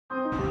It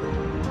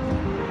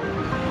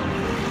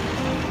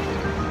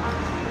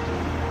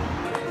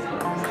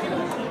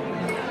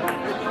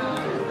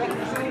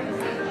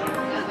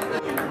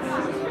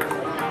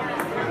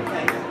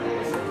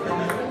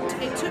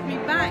took me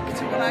back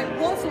to what I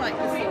was like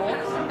before,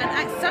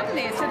 and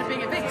suddenly, instead of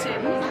being a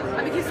victim,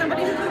 I became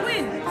somebody who could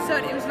win. So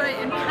it was a very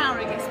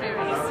empowering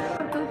experience.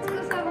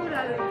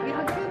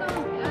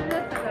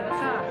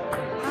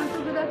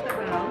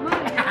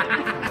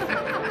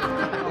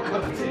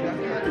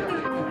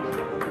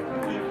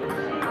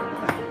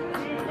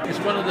 It's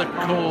one of the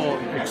core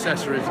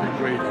accessories and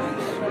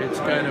ingredients. It's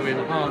going to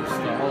enhance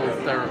the whole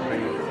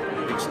therapy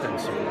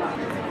extensively.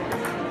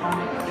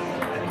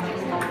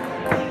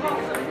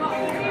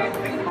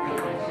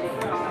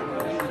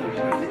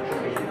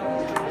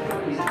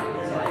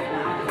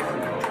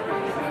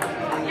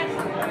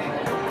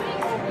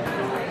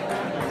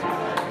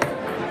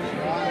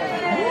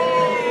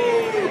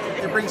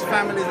 It brings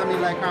families, I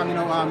mean, like,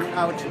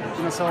 out,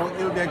 so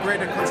it'll be a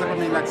greater concept, I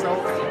mean, like, so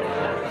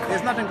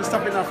there's nothing to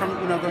stop it now from,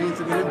 going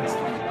into the Olympics.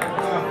 Yeah,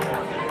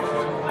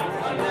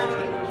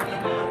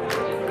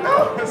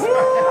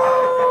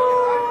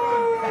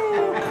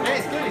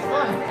 it's good, it's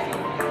fun.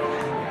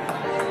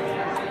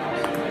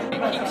 It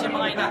keeps your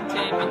mind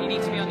active and you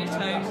need to be on your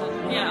toes.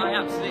 And yeah, I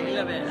absolutely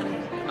love it. And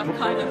I'm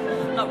kind of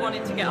not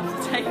wanting to get off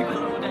the table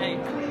all day.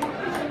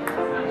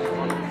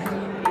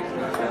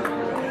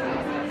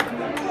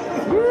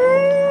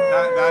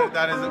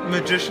 That is a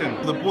magician.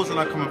 The balls are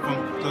not coming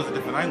from loads of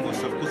different angles,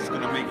 so of course it's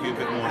going to make you a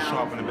bit more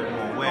sharp and a bit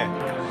more aware.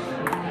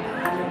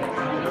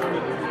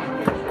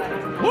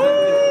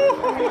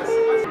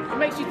 It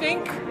makes you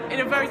think in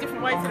a very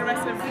different way to the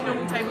rest of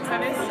normal table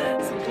tennis.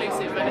 It's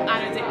inclusive and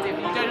addictive.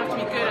 You don't have to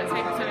be good at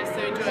table tennis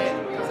to enjoy it,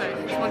 so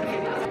it's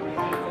wonderful.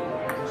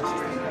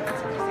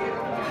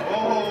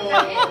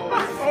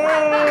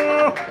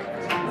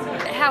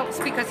 It helps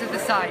because of the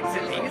size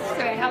at least,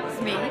 so it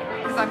helps me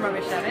because I'm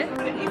rubbish at it.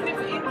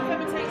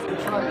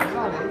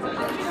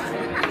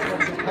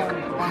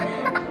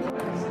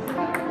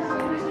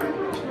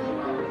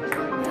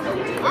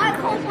 I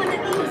called one of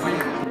these.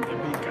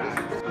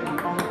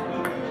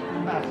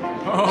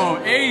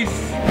 Oh,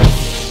 ace!